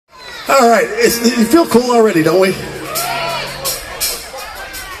All right, you feel cool already, don't we?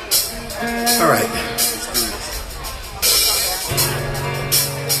 All right.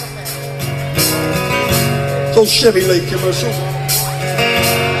 It's old Chevy Lake commercial.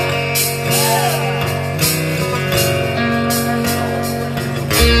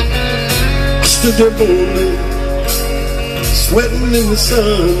 I stood there boldly, sweating in the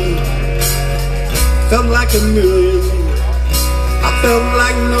sun. Felt like a million. I felt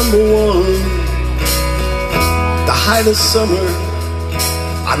like number one. The height of summer,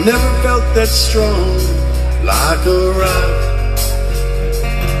 I never felt that strong. Like a rock.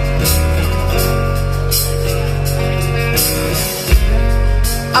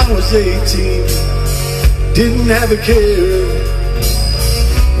 I was 18, didn't have a care,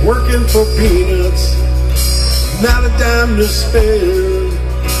 working for peanuts, not a dime to spare.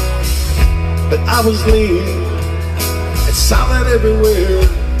 But I was lean and solid everywhere,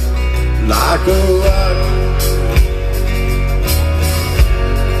 like a rock.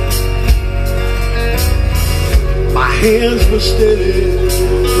 My hands were steady,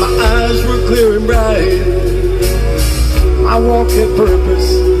 my eyes were clear and bright. My walk had purpose,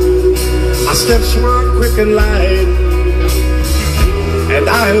 my steps were quick and light, and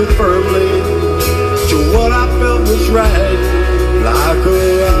I held firmly to what I felt was right, like a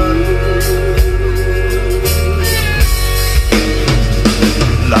rock.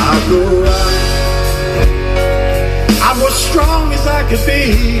 Like a rock. I was strong as I could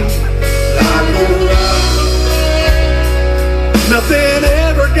be, like a rock. Nothing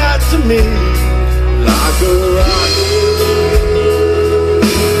ever got to me, like a rock.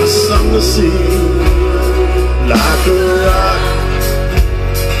 I sung the sea, like a rock.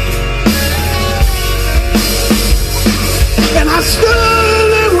 And I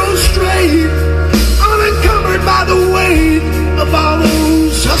stood and rose straight, unencumbered by the weight of all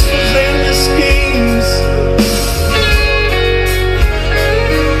those hustles and their schemes.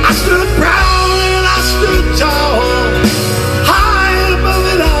 I stood proud and I stood tall, high above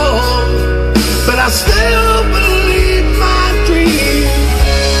it all, but I still believed my dream.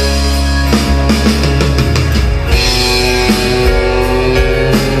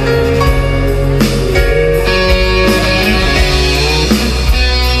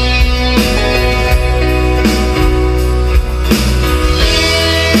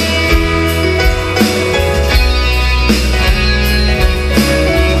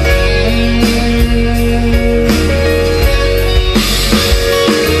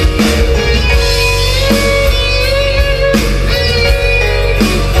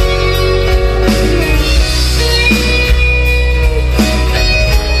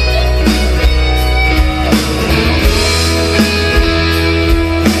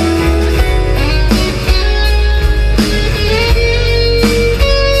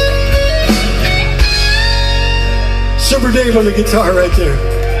 Dave on the guitar right there.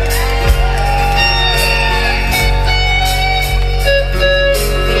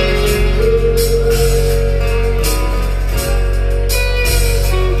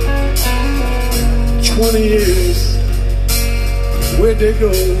 "20 years, where'd they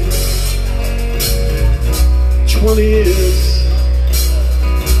go? 20 years,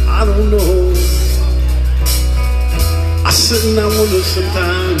 I don't know. I sit and I wonder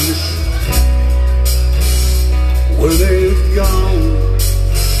sometimes where they've gone.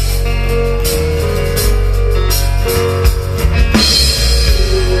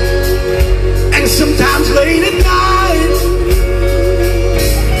 And sometimes late at night,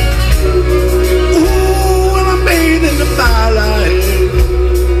 ooh, when I'm bathed in the firelight,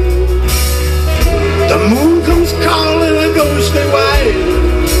 the moon comes calling a ghostly white,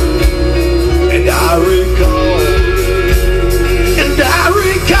 and I recall,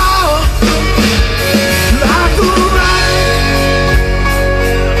 like a rock,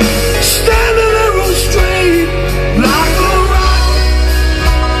 standing arrow straight, like a rock,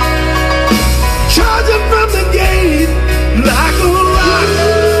 charging from the gate.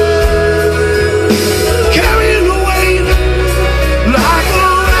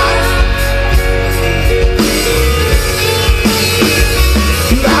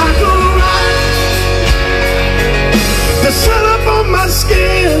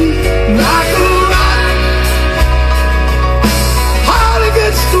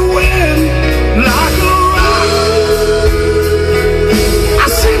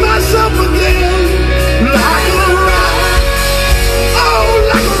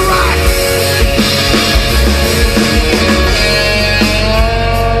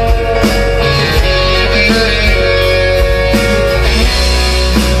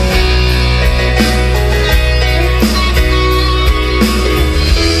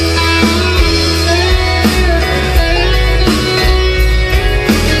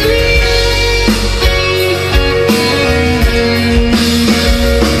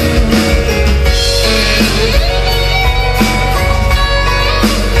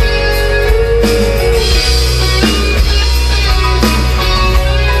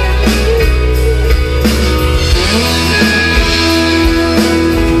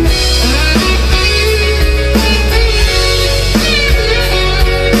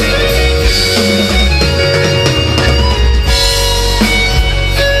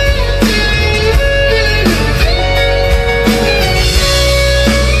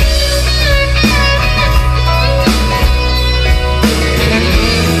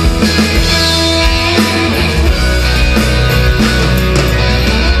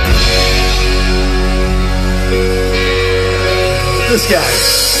 this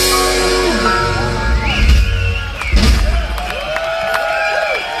guy.